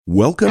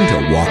Welcome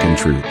to Walk in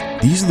Truth.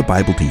 These are the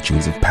Bible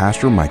teachings of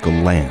Pastor Michael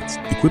Lance,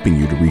 equipping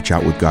you to reach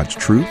out with God's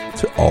truth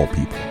to all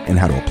people and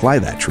how to apply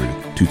that truth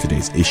to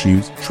today's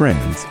issues,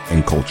 trends,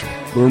 and culture.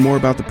 Learn more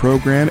about the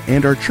program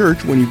and our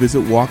church when you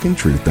visit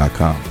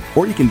walkintruth.com,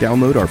 or you can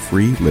download our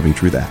free Living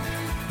Truth app.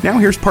 Now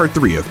here's part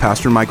 3 of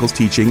Pastor Michael's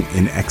teaching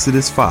in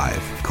Exodus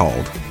 5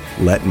 called,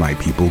 Let My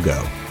People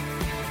Go.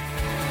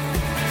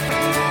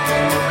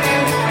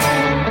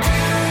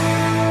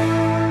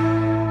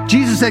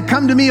 Jesus said,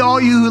 "Come to me,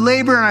 all you who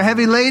labor and are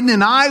heavy laden,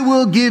 and I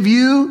will give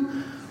you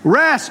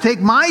rest.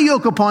 Take my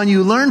yoke upon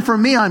you. Learn from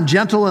me. I'm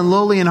gentle and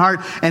lowly in heart,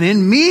 and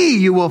in me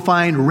you will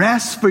find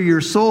rest for your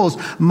souls.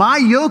 My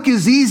yoke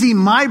is easy.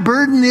 My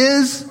burden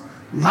is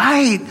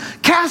light."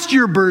 Cast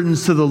your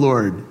burdens to the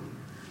Lord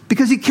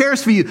because he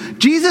cares for you.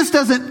 Jesus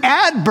doesn't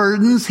add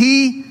burdens.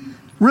 He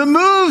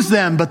removes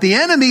them, but the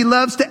enemy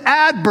loves to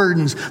add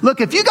burdens.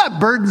 Look, if you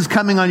got burdens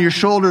coming on your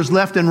shoulders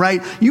left and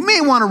right, you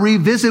may want to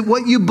revisit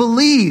what you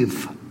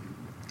believe.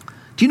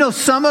 Do you know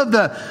some of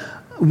the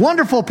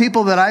wonderful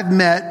people that I've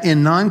met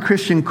in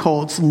non-Christian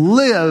cults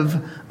live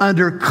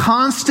under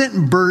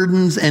constant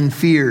burdens and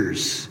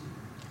fears?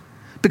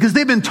 Because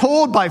they've been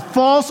told by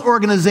false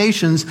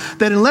organizations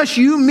that unless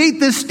you meet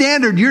this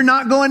standard, you're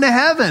not going to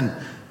heaven.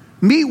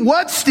 Meet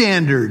what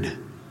standard?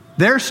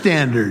 Their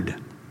standard.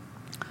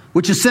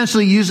 Which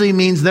essentially usually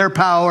means their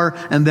power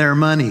and their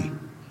money.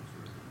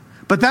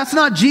 But that's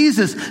not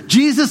Jesus.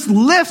 Jesus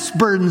lifts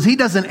burdens. He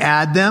doesn't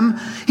add them.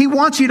 He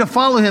wants you to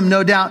follow him,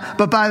 no doubt,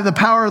 but by the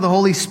power of the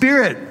Holy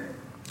Spirit.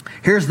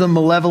 Here's the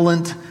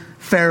malevolent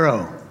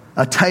Pharaoh,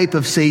 a type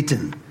of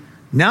Satan.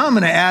 Now I'm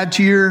going to add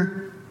to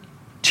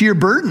your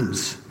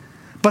burdens.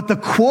 But the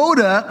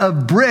quota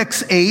of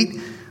bricks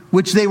 8,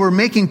 which they were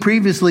making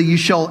previously, you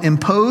shall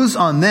impose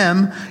on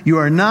them. You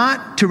are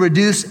not to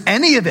reduce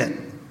any of it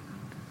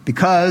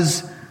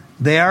because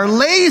they are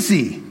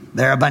lazy.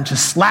 They're a bunch of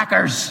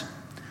slackers.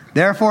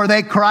 Therefore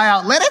they cry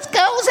out, "Let us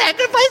go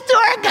sacrifice to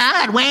our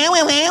God." Wah,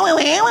 wah, wah, wah,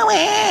 wah, wah,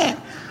 wah.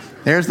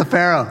 There's the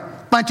Pharaoh.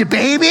 Bunch of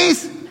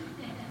babies.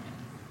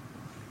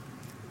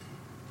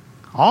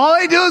 All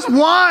they do is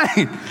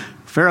whine.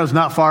 Pharaoh's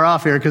not far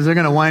off here because they're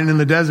going to whine in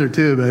the desert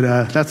too,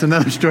 but that's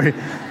another story.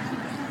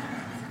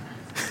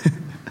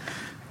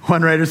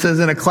 One writer says,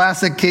 in a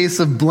classic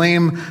case of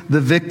blame the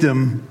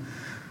victim,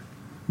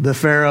 the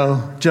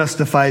Pharaoh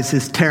justifies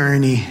his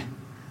tyranny.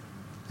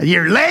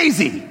 You're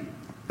lazy.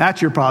 That's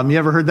your problem. You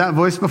ever heard that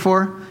voice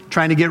before?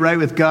 Trying to get right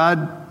with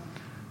God?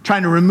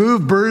 Trying to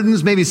remove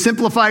burdens, maybe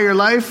simplify your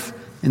life?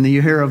 And then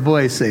you hear a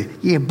voice say,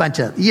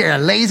 you're a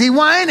lazy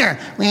whiner.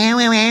 Wah,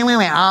 wah, wah, wah,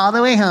 wah, all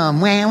the way home.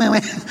 Wah, wah,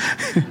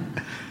 wah.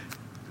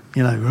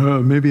 You're like,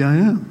 oh, maybe I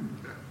am.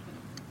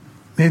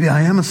 Maybe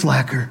I am a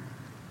slacker.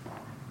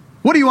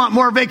 What do you want,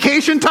 more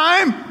vacation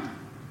time?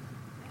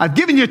 I've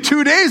given you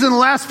 2 days in the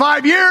last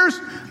 5 years.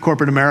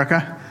 Corporate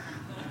America.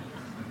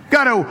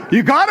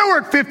 You gotta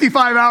work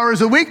 55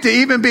 hours a week to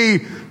even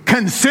be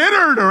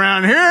considered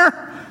around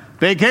here.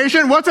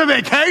 Vacation? What's a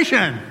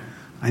vacation?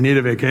 I need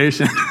a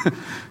vacation.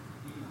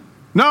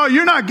 No,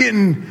 you're not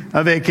getting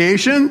a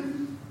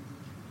vacation.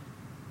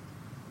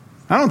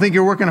 I don't think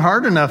you're working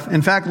hard enough.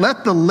 In fact,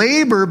 let the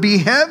labor be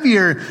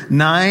heavier.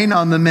 9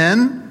 on the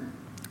men.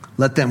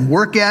 Let them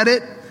work at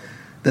it,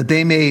 that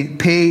they may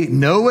pay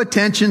no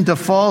attention to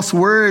false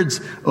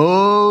words.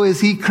 Oh, is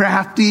he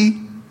crafty?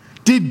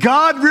 Did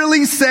God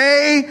really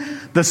say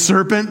the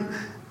serpent,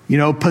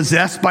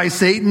 possessed by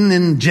Satan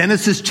in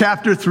Genesis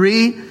chapter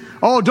 3?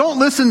 Oh, don't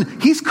listen.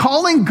 He's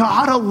calling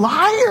God a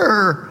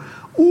liar.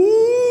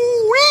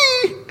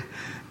 Ooh-wee.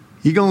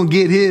 He gonna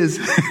get his.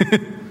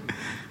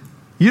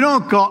 You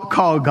don't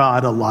call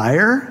God a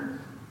liar.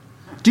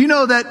 Do you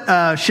know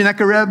that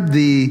Sennacherib,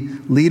 the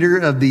leader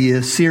of the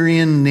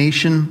Assyrian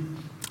nation,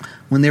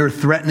 when they were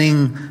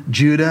threatening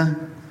Judah,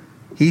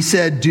 he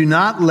said, do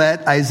not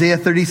let, Isaiah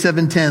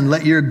 37:10,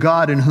 let your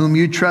God in whom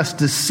you trust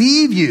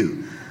deceive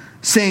you,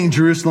 saying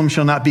Jerusalem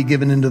shall not be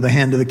given into the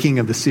hand of the king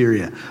of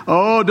Assyria.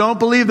 Oh, don't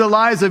believe the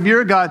lies of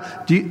your God.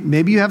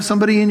 Maybe you have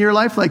somebody in your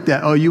life like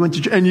that. Oh, you went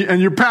to, and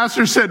your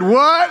pastor said,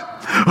 what?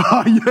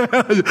 Oh,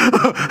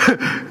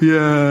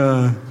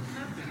 yeah. Yeah.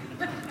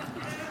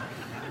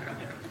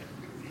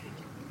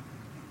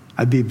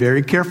 I'd be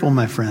very careful,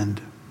 my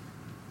friend,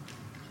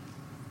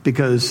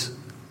 because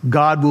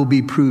God will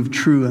be proved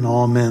true and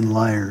all men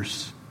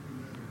liars.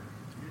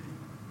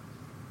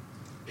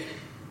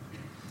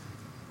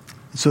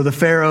 So the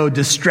Pharaoh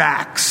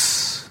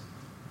distracts,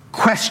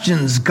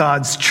 questions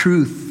God's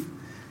truth,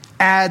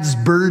 adds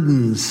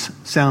burdens.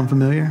 Sound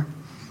familiar?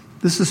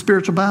 This is a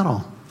spiritual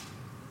battle.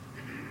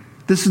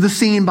 This is the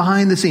scene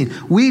behind the scene.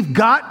 We've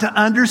got to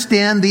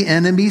understand the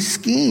enemy's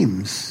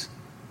schemes.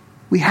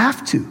 We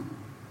have to.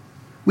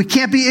 We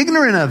can't be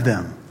ignorant of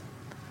them.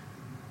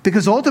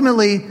 Because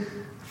ultimately,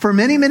 for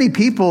many, many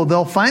people,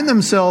 they'll find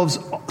themselves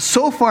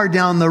so far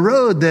down the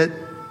road that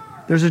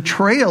there's a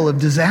trail of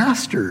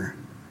disaster.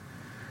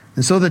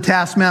 And so the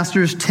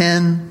taskmasters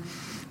 10,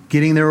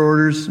 getting their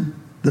orders,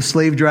 the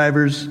slave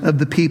drivers of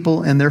the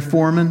people and their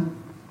foreman,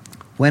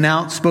 went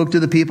out, spoke to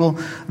the people.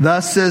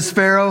 Thus says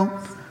Pharaoh,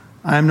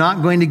 I'm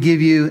not going to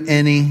give you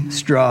any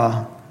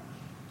straw.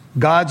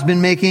 God's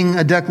been making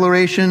a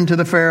declaration to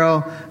the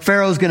Pharaoh.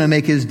 Pharaoh's going to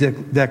make his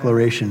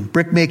declaration.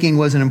 Brickmaking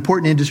was an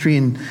important industry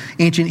in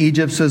ancient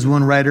Egypt, says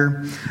one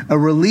writer. A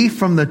relief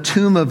from the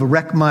tomb of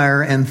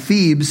Rekhmire and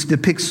Thebes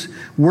depicts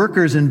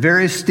workers in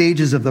various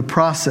stages of the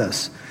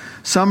process.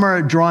 Some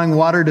are drawing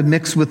water to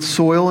mix with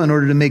soil in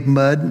order to make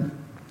mud.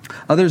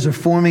 Others are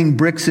forming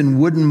bricks in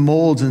wooden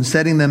molds and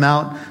setting them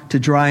out to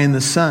dry in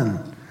the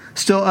sun.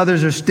 Still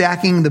others are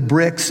stacking the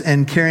bricks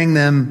and carrying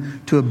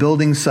them to a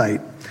building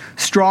site.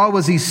 Straw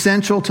was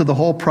essential to the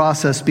whole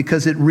process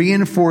because it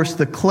reinforced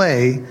the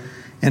clay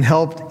and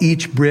helped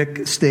each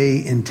brick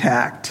stay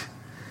intact.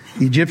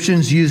 The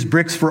Egyptians used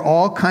bricks for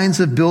all kinds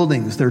of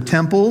buildings. Their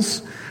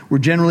temples were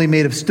generally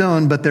made of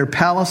stone, but their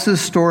palaces,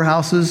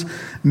 storehouses,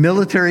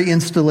 military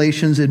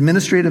installations,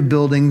 administrative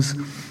buildings,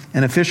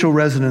 and official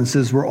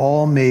residences were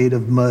all made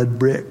of mud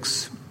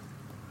bricks.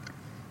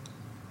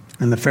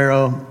 And the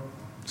Pharaoh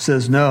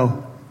says,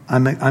 no,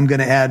 I'm going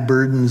to add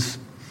burdens.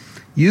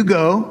 You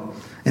go,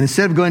 and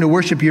instead of going to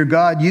worship your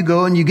God, you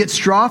go and you get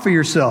straw for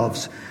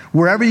yourselves,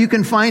 wherever you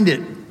can find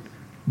it.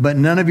 But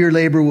none of your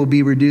labor will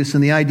be reduced.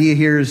 And the idea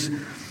here is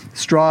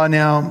straw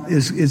now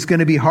is going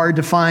to be hard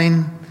to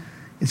find.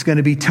 It's going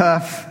to be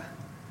tough.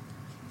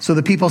 So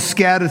the people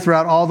scattered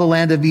throughout all the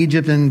land of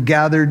Egypt and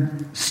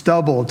gathered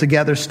stubble, to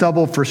gather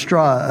stubble for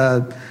straw,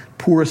 a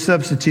poor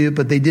substitute,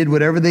 but they did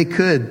whatever they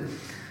could.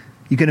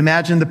 You could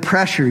imagine the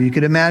pressure. You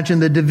could imagine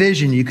the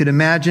division. You could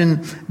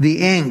imagine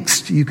the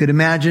angst. You could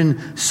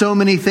imagine so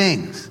many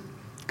things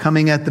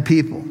coming at the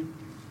people.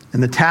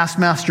 And the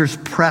taskmasters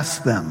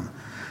pressed them,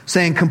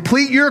 saying,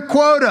 complete your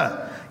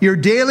quota, your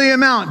daily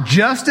amount,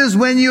 just as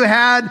when you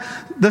had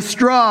the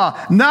straw,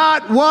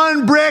 not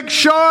one brick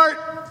short.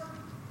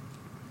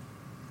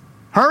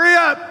 Hurry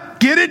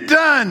up, get it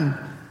done.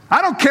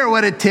 I don't care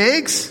what it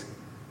takes.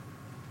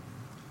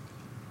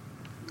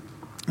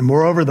 And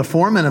moreover, the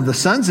foremen of the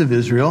sons of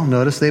Israel,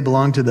 notice they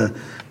belong to the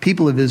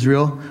people of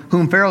Israel,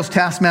 whom Pharaoh's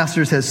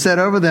taskmasters had set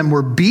over them,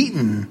 were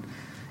beaten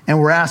and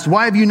were asked,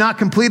 why have you not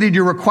completed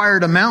your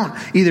required amount,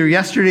 either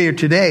yesterday or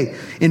today,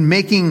 in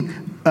making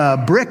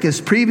brick as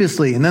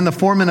previously? And then the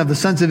foreman of the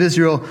sons of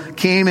Israel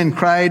came and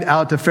cried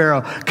out to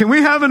Pharaoh, can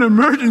we have an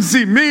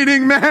emergency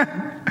meeting,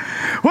 man?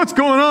 What's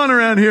going on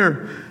around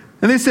here?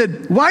 And they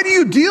said, why do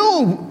you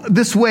deal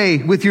this way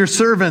with your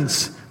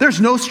servants?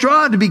 There's no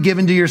straw to be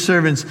given to your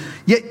servants.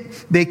 Yet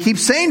they keep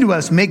saying to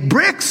us, make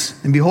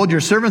bricks. And behold, your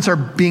servants are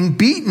being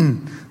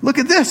beaten. Look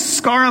at this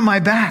scar on my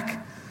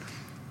back.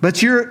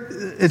 But it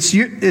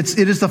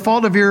is the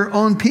fault of your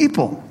own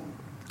people.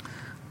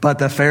 But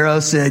the Pharaoh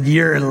said,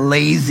 you're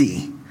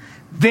lazy,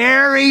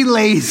 very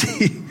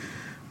lazy.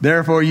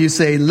 Therefore you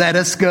say, let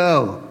us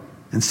go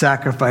and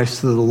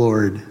sacrifice to the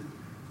Lord.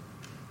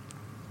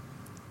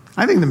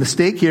 I think the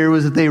mistake here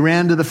was that they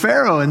ran to the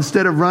Pharaoh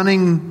instead of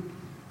running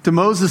to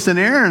Moses and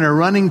Aaron or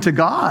running to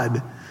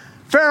God.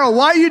 Pharaoh,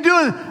 why are you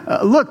doing?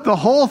 Look, the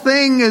whole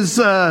thing is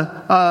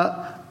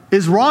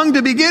wrong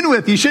to begin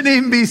with. You shouldn't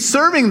even be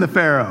serving the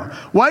Pharaoh.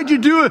 Why'd you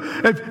do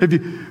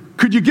it?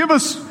 Could you give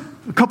us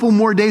a couple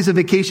more days of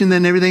vacation,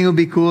 then everything will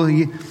be cool?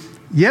 You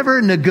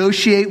ever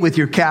negotiate with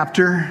your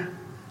captor?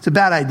 It's a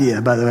bad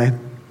idea, by the way.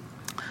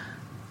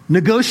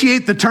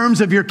 Negotiate the terms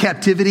of your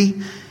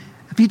captivity.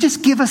 If you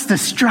just give us the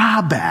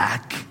straw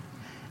back,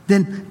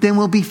 then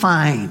we'll be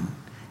fine.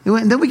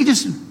 And then we can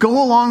just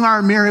go along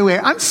our merry way.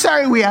 I'm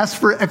sorry we asked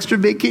for extra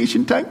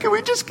vacation time. Can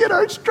we just get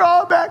our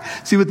straw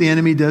back? See what the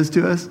enemy does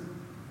to us?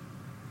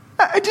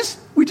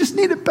 We just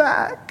need it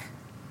back.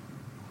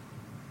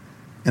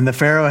 And the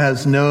Pharaoh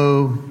has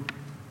no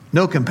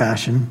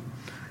compassion.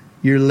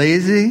 You're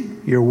lazy.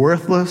 You're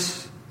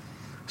worthless.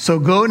 So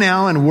go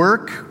now and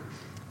work,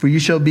 for you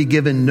shall be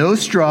given no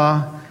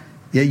straw,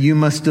 yet you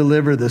must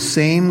deliver the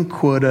same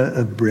quota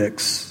of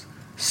bricks.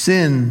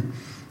 Sin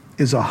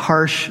is a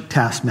harsh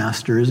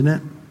taskmaster, isn't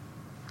it?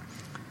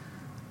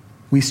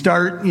 We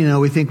start,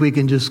 we think we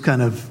can just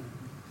kind of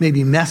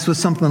maybe mess with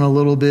something a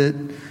little bit,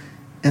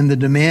 and the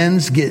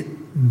demands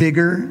get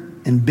bigger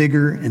and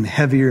bigger and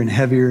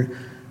heavier.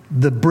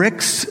 The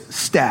bricks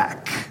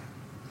stack.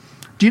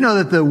 Do you know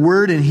that the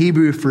word in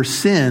Hebrew for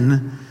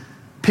sin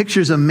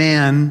pictures a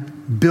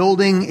man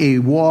building a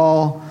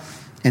wall,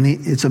 and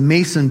it's a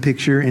mason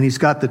picture, and he's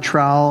got the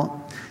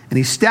trowel, and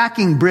he's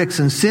stacking bricks,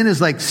 and sin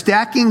is like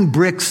stacking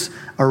bricks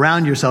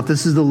around yourself.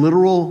 This is the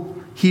literal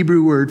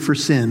Hebrew word for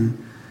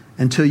sin,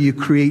 until you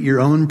create your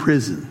own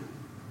prison.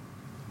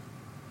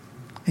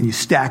 And you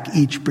stack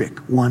each brick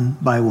one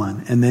by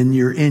one, and then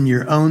you're in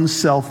your own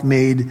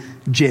self-made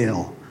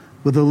jail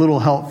with a little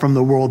help from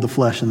the world, the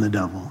flesh, and the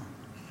devil.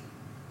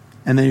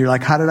 And then you're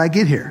like, how did I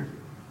get here?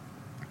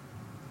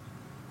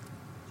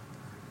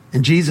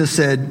 And Jesus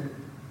said,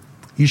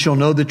 you shall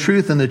know the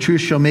truth, and the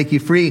truth shall make you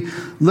free.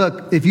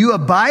 Look, if you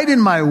abide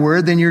in my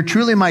word, then you're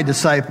truly my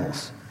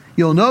disciples.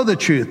 You'll know the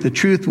truth. The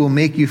truth will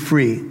make you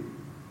free.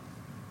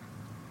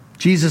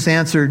 Jesus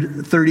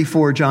answered,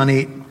 34, John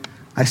 8,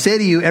 I say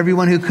to you,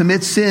 everyone who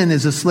commits sin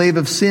is a slave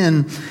of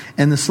sin,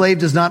 and the slave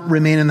does not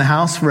remain in the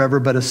house forever,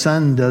 but a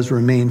son does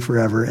remain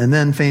forever. And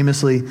then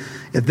famously,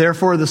 if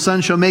therefore the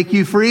Son shall make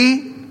you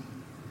free,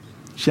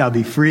 shall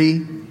be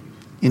free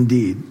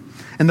indeed.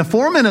 And the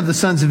foreman of the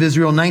sons of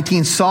Israel,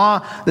 19, saw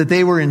that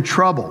they were in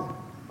trouble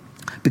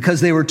because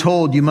they were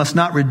told, you must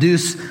not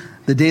reduce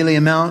the daily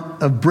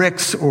amount of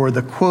bricks or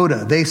the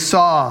quota. They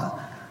saw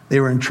they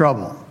were in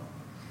trouble.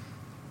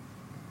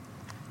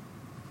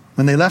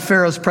 When they left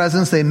Pharaoh's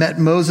presence, they met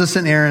Moses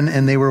and Aaron,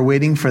 and they were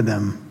waiting for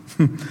them.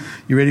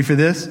 You ready for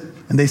this?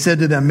 And they said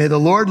to them, may the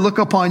Lord look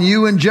upon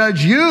you and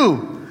judge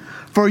you,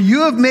 for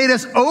you have made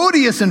us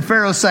odious in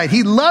Pharaoh's sight.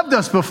 He loved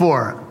us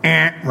before.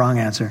 Wrong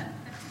answer.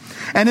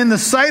 And in the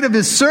sight of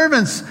his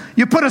servants,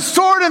 you put a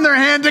sword in their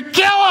hand to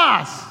kill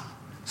us.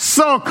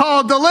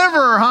 So-called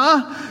deliverer,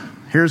 huh?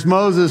 Here's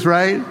Moses,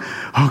 right?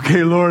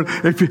 Okay, Lord,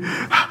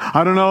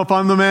 I don't know if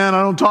I'm the man.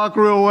 I don't talk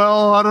real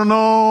well. I don't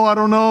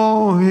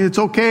know. It's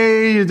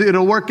okay.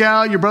 It'll work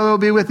out. Your brother will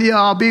be with you.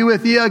 I'll be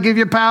with you. I'll give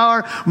you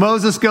power.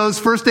 Moses goes,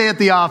 first day at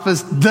the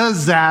office,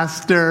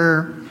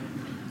 disaster.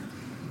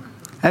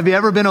 Have you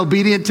ever been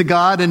obedient to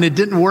God and it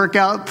didn't work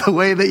out the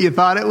way that you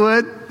thought it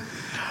would?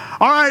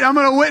 All right, I'm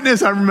going to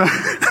witness. I remember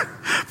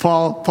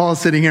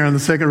Paul's sitting here on the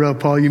second row.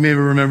 Paul, you may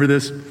remember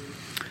this.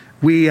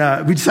 We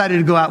decided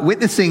to go out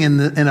witnessing in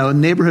a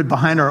neighborhood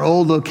behind our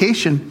old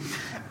location.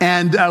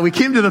 And we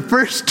came to the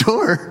first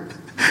door.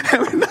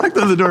 And we knocked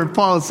on the door.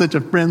 Paul is such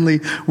a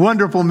friendly,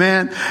 wonderful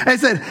man. And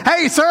said,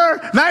 hey,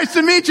 sir, nice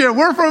to meet you.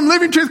 We're from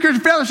Living Truth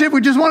Christian Fellowship. We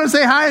just want to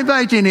say hi and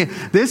invite you in here.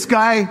 This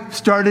guy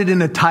started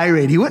in a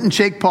tirade. He wouldn't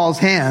shake Paul's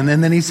hand.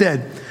 And then he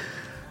said,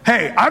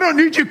 hey, I don't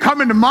need you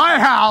coming to my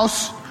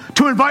house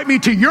to invite me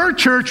to your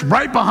church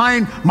right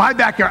behind my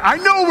backyard. I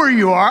know where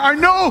you are. I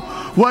know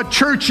what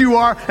church you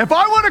are. If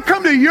I want to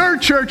come to your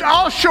church,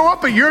 I'll show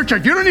up at your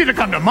church. You don't need to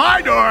come to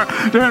my door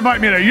to invite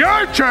me to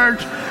your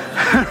church.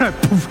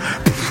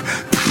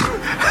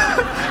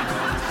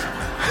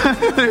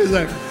 He's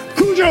like,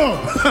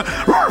 Cujo!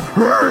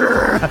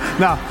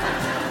 Now,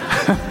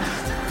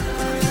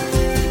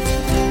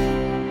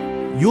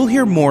 You'll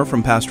hear more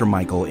from Pastor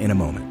Michael in a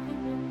moment.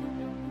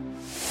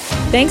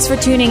 Thanks for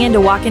tuning in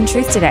to Walk in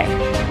Truth today.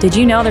 Did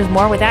you know there's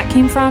more where that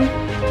came from?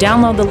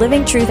 Download the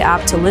Living Truth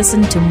app to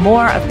listen to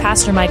more of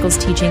Pastor Michael's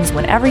teachings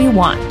whenever you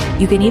want.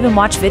 You can even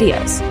watch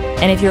videos.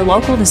 And if you're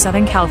local to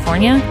Southern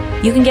California,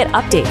 you can get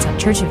updates on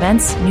church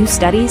events, new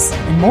studies,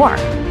 and more.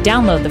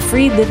 Download the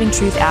free Living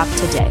Truth app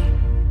today.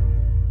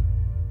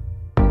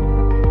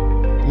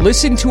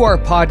 Listen to our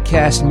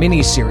podcast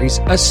mini-series,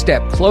 A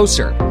Step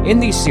Closer. In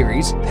these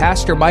series,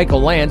 Pastor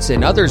Michael Lance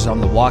and others on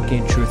the Walk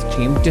in Truth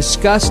team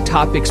discuss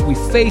topics we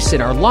face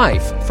in our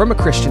life from a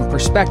Christian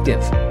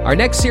perspective. Our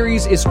next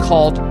series is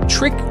called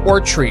Trick or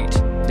Treat,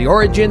 the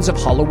origins of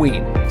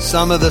Halloween.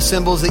 some of the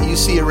symbols that you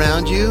see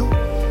around you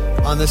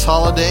on this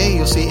holiday,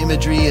 you'll see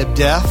imagery of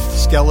death,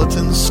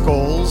 skeletons,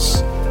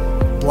 skulls,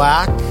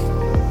 black.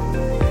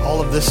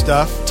 All of this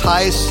stuff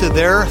ties to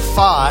their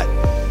thought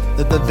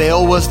that the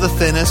veil was the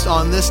thinnest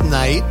on this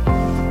night.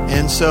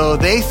 And so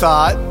they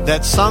thought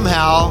that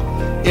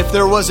somehow, if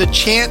there was a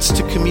chance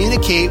to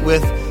communicate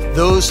with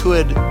those who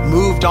had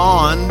moved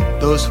on,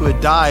 those who had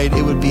died,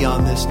 it would be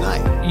on this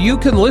night. You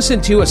can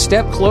listen to A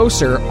Step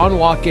Closer on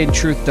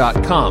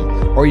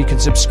walkintruth.com, or you can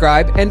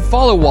subscribe and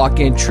follow Walk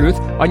in Truth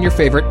on your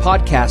favorite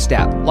podcast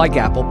app like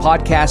Apple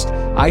Podcast,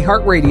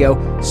 iHeartRadio,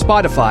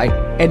 Spotify,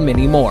 and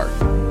many more.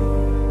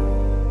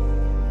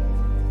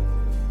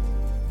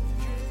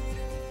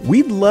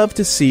 We'd love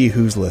to see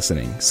who's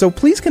listening, so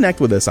please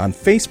connect with us on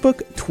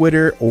Facebook,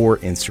 Twitter, or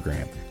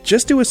Instagram.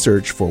 Just do a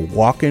search for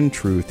Walk in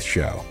Truth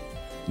Show.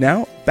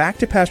 Now, back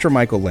to Pastor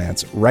Michael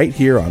Lance right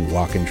here on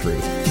Walk in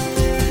Truth.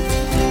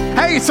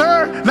 Hey,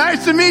 sir,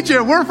 nice to meet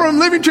you. We're from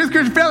Living Truth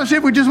Christian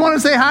Fellowship. We just want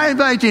to say hi and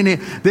invite you in here.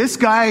 This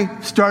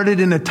guy started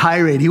in a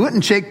tirade. He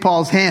wouldn't shake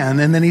Paul's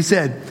hand, and then he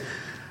said,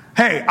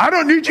 hey, I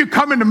don't need you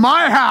coming to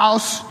my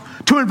house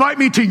to invite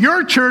me to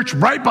your church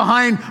right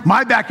behind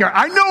my backyard.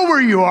 I know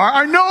where you are.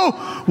 I know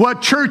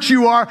what church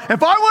you are.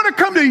 If I want to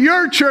come to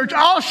your church,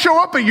 I'll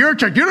show up at your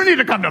church. You don't need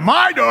to come to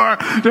my door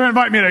to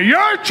invite me to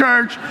your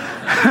church.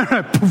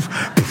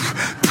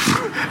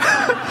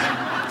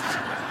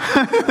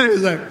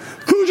 He's like,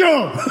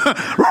 Cujo!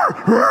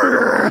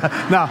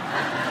 Now,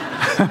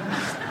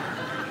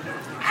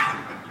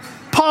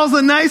 Paul's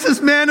the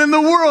nicest man in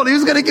the world. He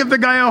was going to give the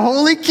guy a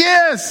holy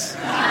kiss.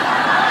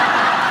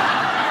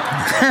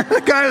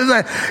 The guy was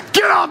like,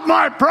 get off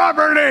my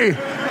property!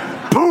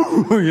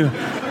 Boom!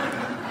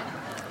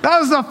 That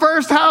was the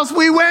first house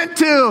we went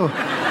to.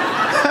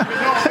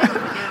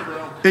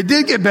 It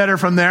did get better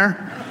from there.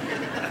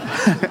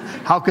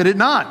 How could it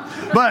not?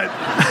 But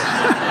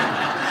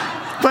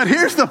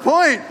here's the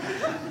point.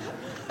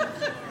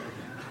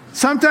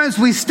 Sometimes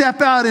we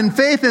step out in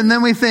faith and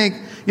then we think,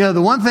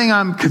 the one thing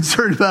I'm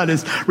concerned about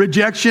is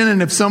rejection.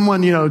 And if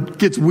someone,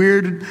 gets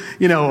weird,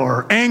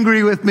 or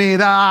angry with me,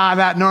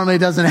 that normally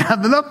doesn't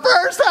happen. The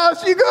first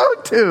house you go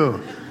to.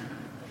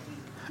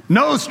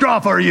 No straw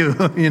for you,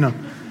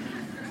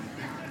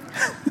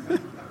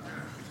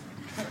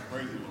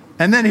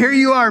 And then here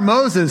you are,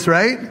 Moses,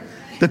 right?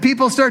 The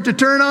people start to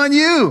turn on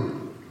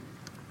you.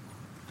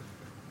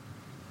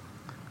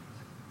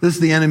 This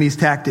is the enemy's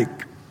tactic.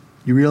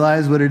 You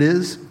realize what it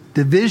is?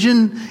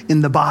 Division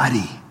in the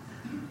body.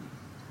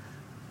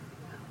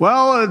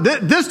 Well,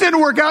 this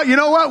didn't work out. You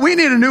know what? We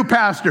need a new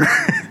pastor.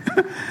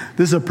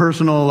 This is a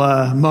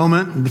personal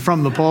moment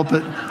from the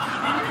pulpit.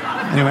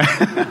 Anyway.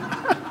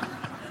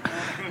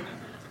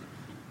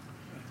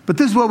 But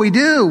this is what we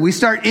do. We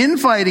start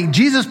infighting.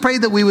 Jesus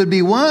prayed that we would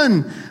be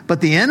one, but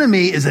the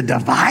enemy is a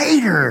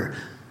divider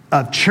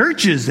of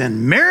churches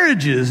and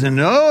marriages. And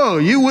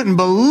you wouldn't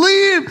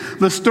believe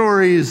the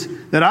stories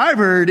that I've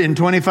heard in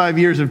 25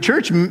 years of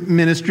church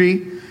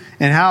ministry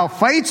and how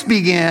fights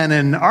began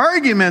and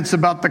arguments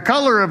about the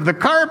color of the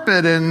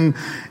carpet and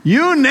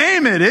you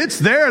name it, it's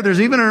there.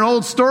 There's even an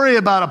old story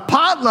about a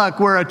potluck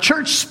where a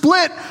church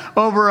split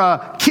over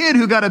a kid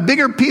who got a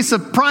bigger piece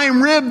of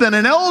prime rib than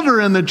an elder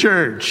in the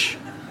church.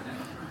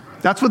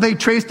 That's what they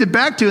traced it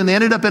back to, and they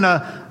ended up in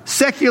a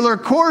secular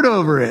court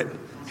over it.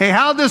 Hey,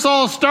 how'd this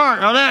all start?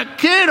 Oh, that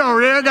kid over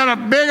there got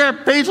a bigger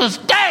piece of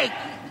steak.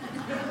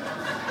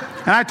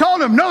 And I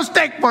told him, no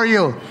steak for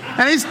you.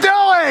 And he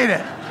still ate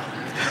it.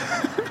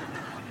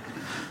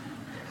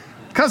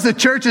 Because the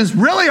church is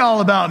really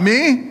all about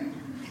me.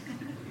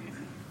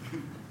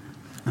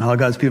 And all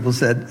God's people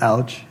said,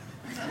 ouch.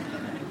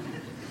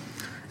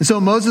 And so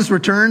Moses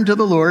returned to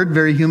the Lord,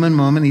 very human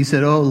moment. He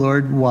said, oh,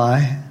 Lord,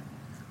 why?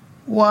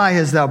 Why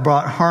hast thou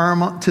brought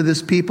harm to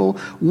this people?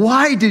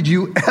 Why did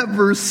you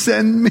ever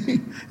send me?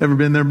 Ever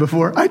been there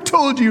before? I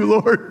told you,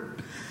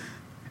 Lord.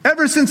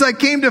 Ever since I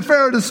came to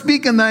Pharaoh to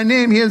speak in thy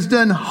name, he has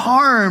done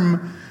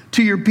harm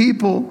to your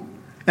people,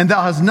 and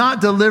thou hast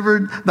not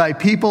delivered thy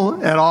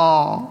people at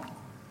all.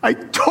 I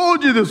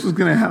told you this was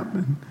going to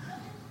happen.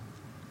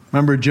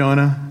 Remember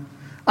Jonah?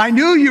 I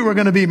knew you were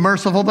going to be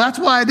merciful. That's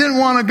why I didn't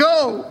want to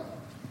go.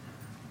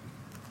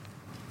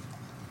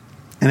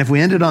 And if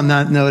we ended on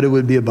that note, it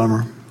would be a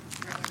bummer.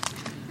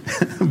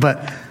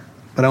 But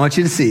I want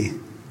you to see.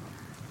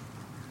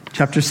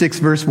 Chapter 6,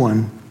 verse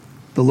 1.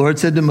 The Lord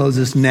said to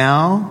Moses,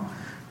 now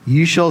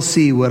you shall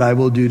see what I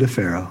will do to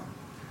Pharaoh.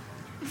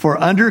 For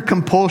under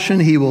compulsion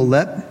he will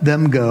let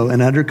them go,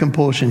 and under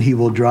compulsion he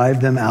will drive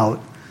them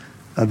out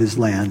of his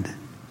land.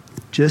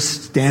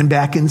 Just stand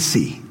back and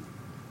see.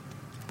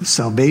 The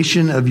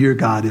salvation of your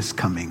God is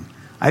coming.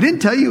 I didn't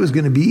tell you it was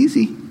going to be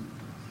easy.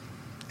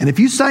 And if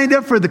you signed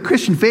up for the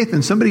Christian faith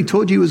and somebody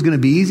told you it was going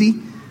to be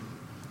easy,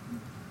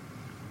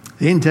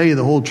 they didn't tell you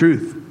the whole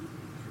truth.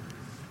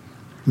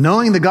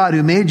 Knowing the God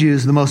who made you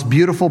is the most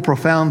beautiful,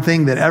 profound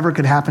thing that ever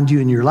could happen to you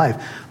in your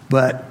life.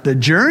 But the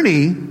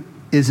journey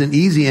isn't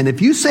easy. And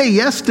if you say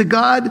yes to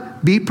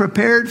God, be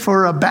prepared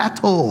for a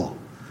battle.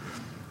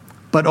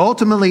 But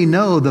ultimately,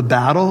 know the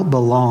battle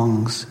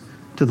belongs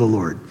to the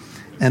Lord.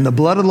 And the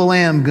blood of the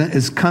Lamb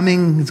is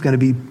coming. It's going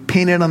to be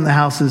painted on the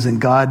houses, and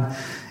God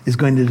is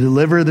going to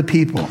deliver the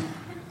people,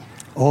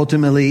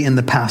 ultimately in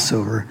the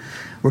Passover.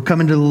 We're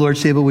coming to the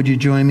Lord's table. Would you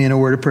join me in a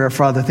word of prayer?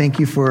 Father, thank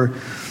you for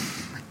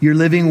your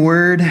living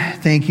word.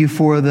 Thank you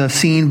for the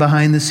scene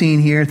behind the scene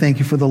here. Thank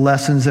you for the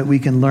lessons that we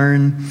can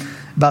learn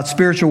about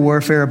spiritual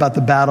warfare, about the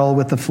battle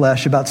with the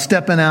flesh, about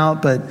stepping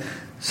out, but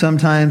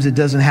sometimes it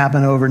doesn't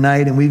happen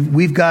overnight. And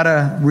we've got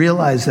to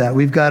realize that.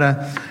 We've got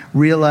to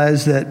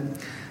realize that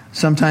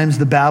sometimes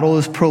the battle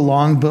is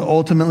prolonged, but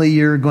ultimately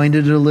you're going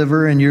to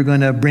deliver and you're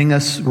going to bring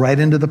us right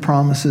into the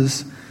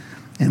promises.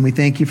 And we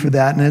thank you for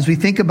that. And as we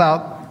think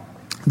about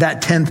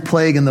that 10th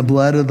plague and the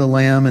blood of the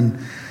Lamb and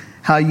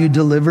how you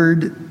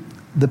delivered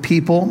the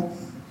people,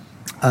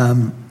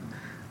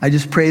 I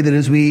just pray that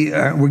as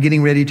we're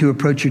getting ready to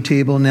approach your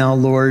table now,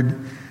 Lord,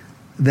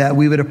 that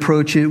we would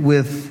approach it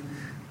with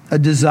a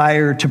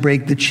desire to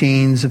break the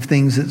chains of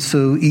things that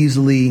so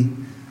easily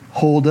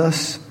hold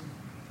us.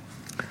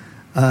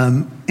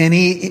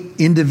 Any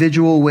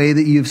individual way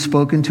that you've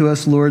spoken to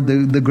us, Lord,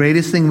 the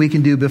greatest thing we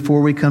can do before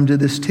we come to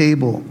this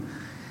table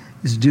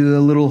is do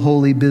a little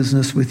holy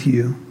business with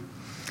you.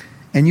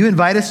 And you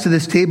invite us to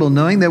this table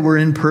knowing that we're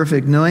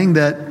imperfect, knowing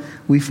that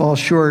we fall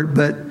short.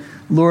 But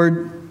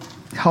Lord,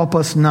 help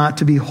us not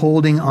to be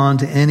holding on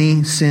to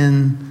any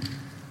sin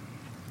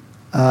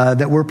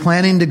that we're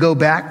planning to go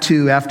back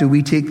to after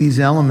we take these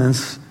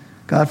elements.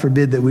 God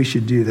forbid that we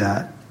should do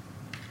that.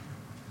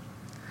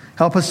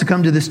 Help us to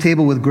come to this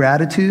table with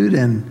gratitude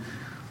and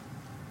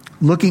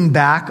looking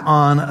back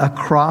on a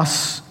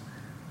cross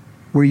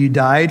where you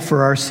died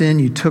for our sin,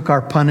 you took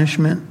our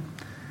punishment.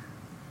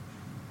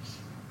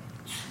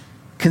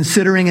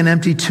 Considering an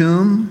empty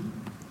tomb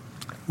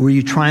where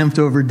you triumphed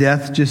over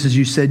death just as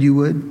you said you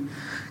would.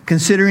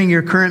 Considering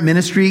your current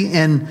ministry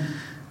and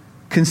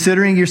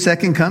considering your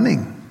second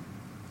coming.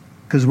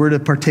 Because we're to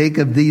partake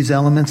of these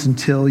elements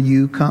until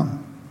you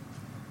come.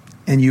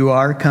 And you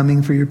are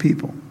coming for your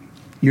people.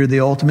 You're the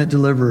ultimate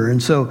deliverer.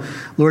 And so,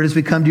 Lord, as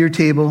we come to your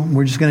table,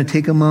 we're just going to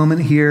take a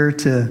moment here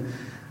to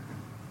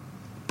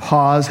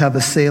pause, have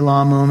a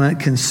Selah moment,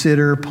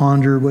 consider,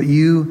 ponder what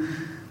you,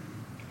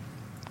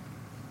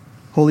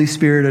 Holy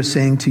Spirit, are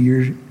saying to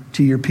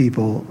your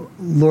people.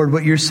 Lord,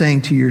 what you're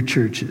saying to your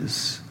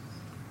churches.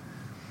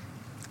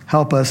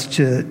 Help us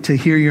to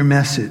hear your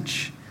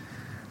message,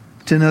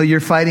 to know you're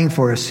fighting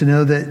for us, to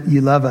know that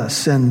you love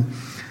us. And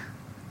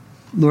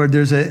Lord,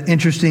 there's an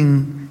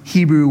interesting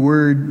Hebrew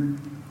word.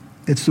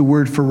 It's the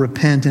word for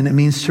repent, and it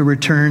means to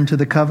return to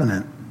the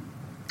covenant.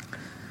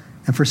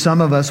 And for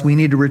some of us, we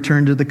need to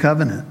return to the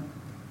covenant.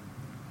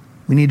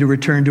 We need to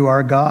return to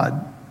our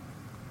God.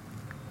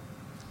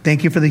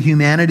 Thank you for the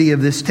humanity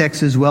of this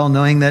text as well,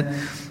 knowing that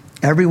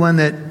everyone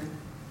that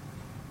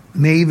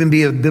may even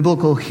be a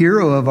biblical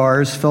hero of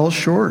ours fell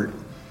short,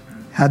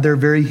 had their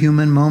very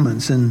human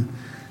moments, and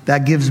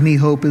that gives me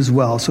hope as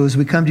well. So as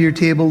we come to your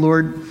table,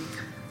 Lord,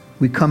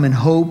 we come in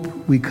hope,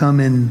 we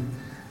come in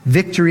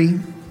victory.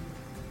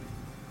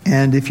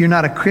 And if you're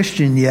not a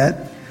Christian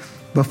yet,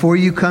 before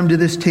you come to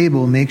this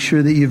table, make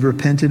sure that you've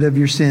repented of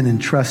your sin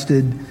and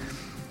trusted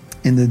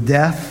in the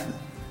death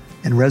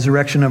and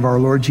resurrection of our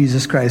Lord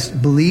Jesus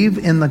Christ. Believe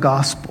in the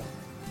gospel.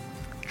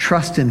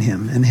 Trust in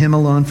him and him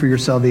alone for your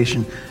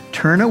salvation.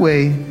 Turn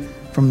away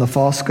from the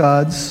false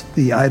gods,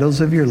 the idols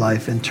of your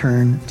life, and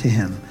turn to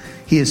him.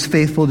 He is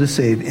faithful to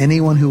save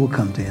anyone who will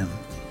come to him.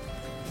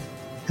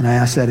 And I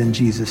ask that in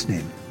Jesus'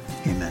 name.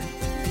 Amen.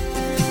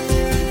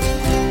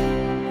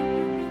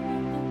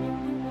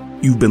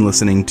 You've been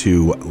listening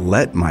to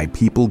Let My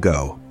People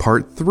Go,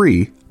 Part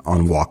 3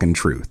 on Walk in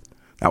Truth.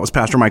 That was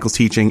Pastor Michael's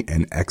teaching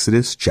in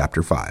Exodus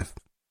chapter 5.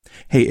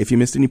 Hey, if you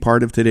missed any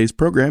part of today's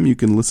program, you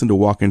can listen to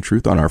Walk in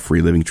Truth on our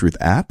free Living Truth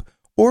app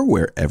or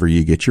wherever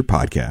you get your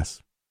podcasts.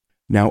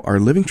 Now, our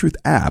Living Truth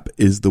app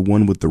is the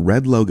one with the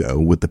red logo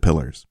with the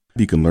pillars.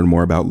 You can learn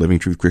more about Living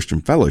Truth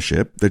Christian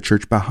Fellowship, the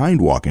church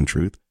behind Walk in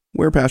Truth,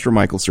 where Pastor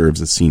Michael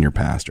serves as senior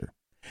pastor.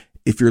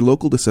 If you're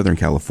local to Southern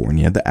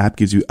California, the app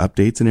gives you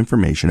updates and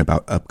information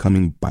about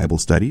upcoming Bible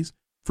studies,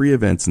 free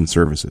events, and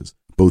services,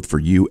 both for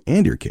you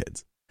and your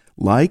kids,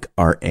 like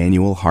our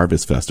annual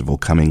Harvest Festival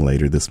coming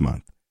later this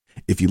month.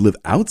 If you live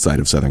outside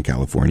of Southern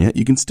California,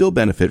 you can still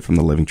benefit from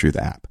the Living Truth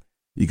app.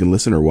 You can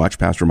listen or watch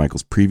Pastor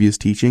Michael's previous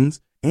teachings,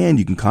 and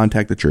you can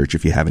contact the church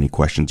if you have any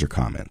questions or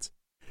comments.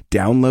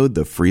 Download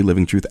the free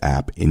Living Truth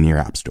app in your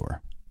app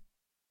store.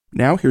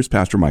 Now here's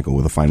Pastor Michael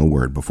with a final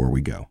word before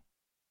we go.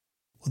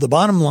 Well, the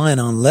bottom line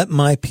on Let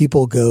My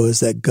People Go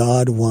is that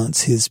God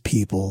wants his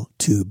people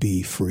to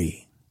be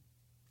free.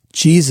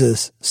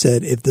 Jesus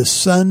said, if the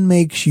Son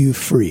makes you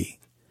free,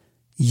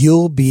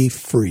 you'll be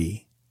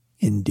free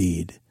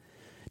indeed.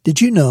 Did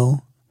you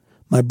know,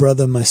 my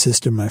brother, my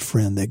sister, my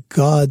friend, that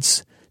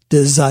God's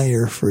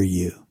desire for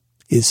you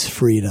is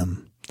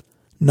freedom,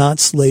 not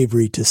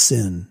slavery to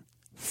sin,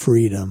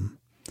 freedom.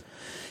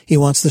 He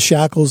wants the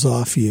shackles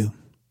off you.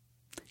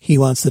 He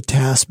wants the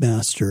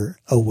taskmaster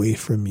away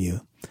from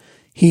you.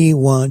 He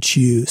wants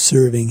you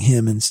serving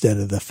him instead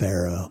of the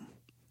Pharaoh.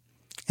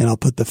 And I'll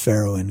put the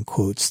Pharaoh in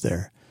quotes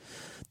there.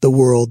 The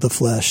world, the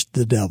flesh,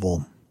 the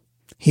devil.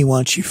 He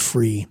wants you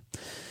free.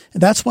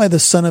 And that's why the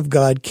Son of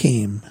God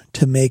came,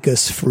 to make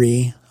us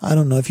free. I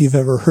don't know if you've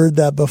ever heard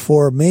that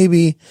before.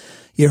 Maybe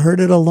you heard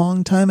it a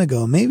long time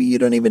ago. Maybe you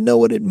don't even know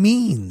what it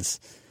means.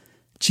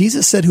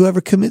 Jesus said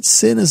whoever commits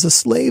sin is a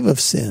slave of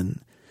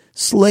sin.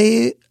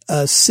 Sin,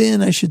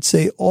 I should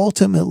say,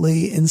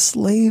 ultimately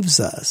enslaves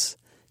us.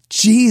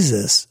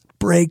 Jesus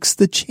breaks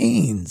the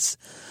chains,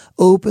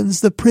 opens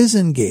the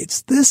prison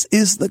gates. This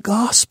is the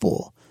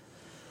gospel.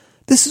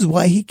 This is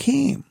why he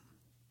came,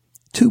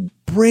 to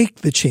break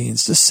the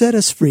chains, to set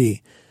us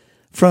free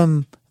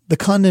from the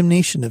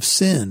condemnation of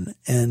sin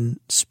and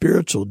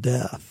spiritual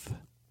death.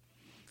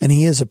 And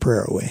he is a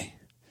prayer away.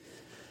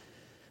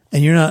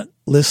 And you're not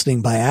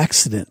listening by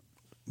accident.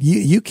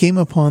 You came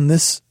upon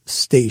this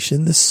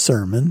station, this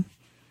sermon,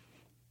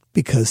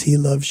 because he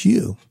loves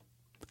you.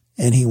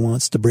 And he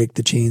wants to break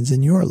the chains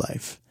in your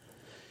life.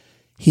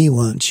 He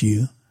wants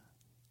you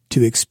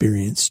to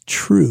experience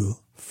true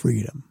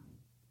freedom.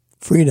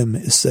 Freedom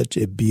is such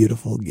a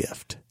beautiful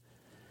gift.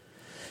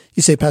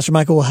 You say, Pastor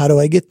Michael, well, how do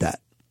I get that?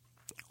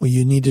 Well,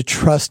 you need to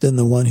trust in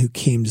the one who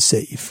came to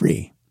set you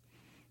free.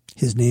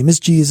 His name is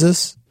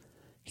Jesus.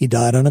 He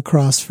died on a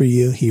cross for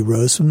you. He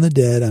rose from the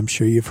dead. I'm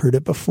sure you've heard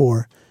it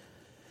before.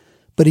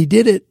 But he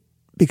did it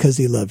because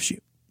he loves you.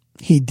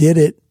 He did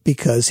it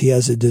because he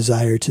has a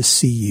desire to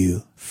see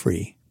you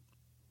free.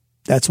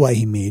 That's why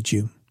he made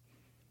you.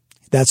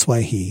 That's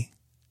why he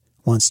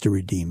wants to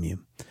redeem you.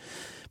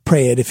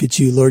 Pray it if it's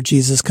you. Lord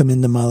Jesus, come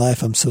into my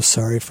life. I'm so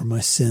sorry for my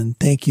sin.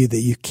 Thank you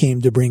that you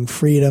came to bring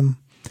freedom.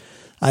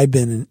 I've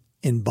been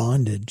in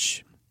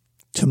bondage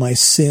to my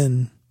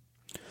sin.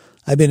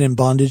 I've been in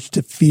bondage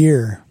to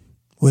fear.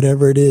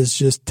 Whatever it is,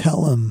 just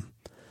tell him.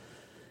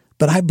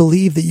 But I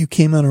believe that you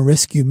came on a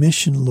rescue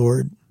mission,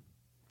 Lord.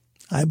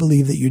 I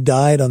believe that you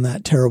died on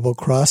that terrible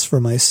cross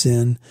for my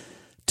sin,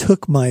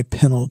 took my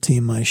penalty,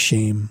 my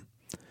shame,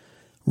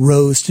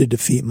 rose to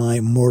defeat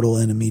my mortal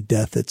enemy,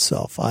 death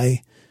itself.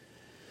 I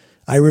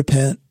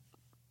repent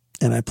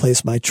and I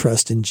place my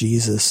trust in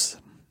Jesus.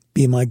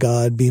 Be my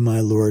God, be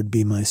my Lord,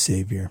 be my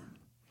Savior.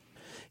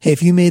 Hey,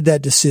 if you made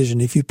that decision,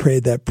 if you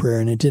prayed that prayer,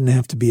 and it didn't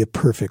have to be a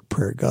perfect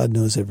prayer, God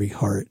knows every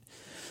heart,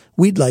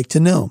 we'd like to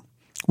know.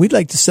 We'd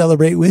like to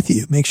celebrate with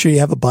you. Make sure you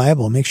have a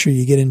Bible. Make sure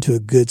you get into a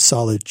good,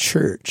 solid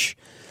church.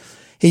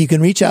 Hey, you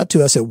can reach out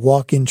to us at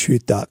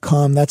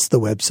walkintruth.com. That's the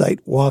website,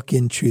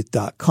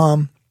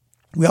 walkintruth.com.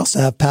 We also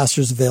have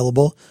pastors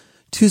available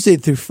Tuesday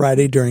through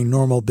Friday during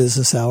normal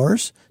business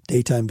hours,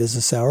 daytime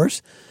business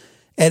hours,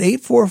 at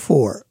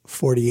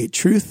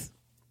 844-48-TRUTH.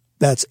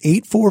 That's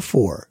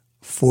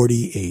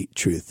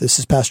 844-48-TRUTH. This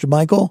is Pastor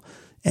Michael,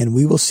 and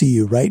we will see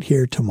you right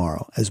here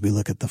tomorrow as we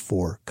look at the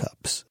 4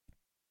 cups.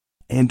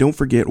 And don't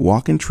forget,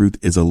 Walk in Truth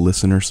is a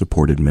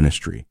listener-supported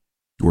ministry.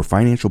 Your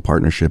financial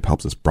partnership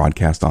helps us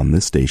broadcast on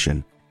this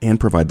station and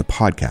provide the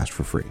podcast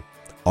for free.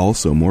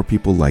 Also, more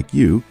people like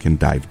you can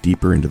dive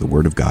deeper into the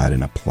Word of God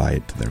and apply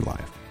it to their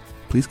life.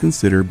 Please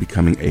consider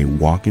becoming a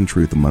Walk in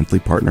Truth monthly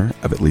partner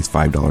of at least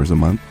 $5 a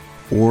month,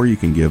 or you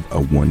can give a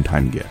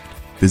one-time gift.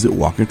 Visit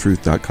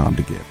walkintruth.com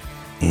to give.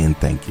 And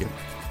thank you.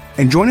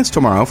 And join us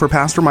tomorrow for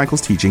Pastor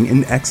Michael's teaching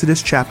in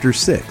Exodus chapter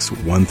 6,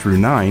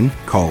 1-9,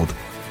 called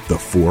The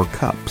 4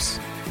 Cups.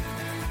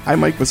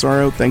 I'm Mike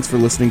Massaro. Thanks for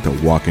listening to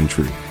Walk in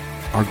Truth.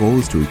 Our goal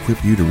is to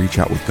equip you to reach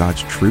out with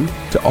God's truth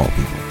to all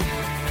people.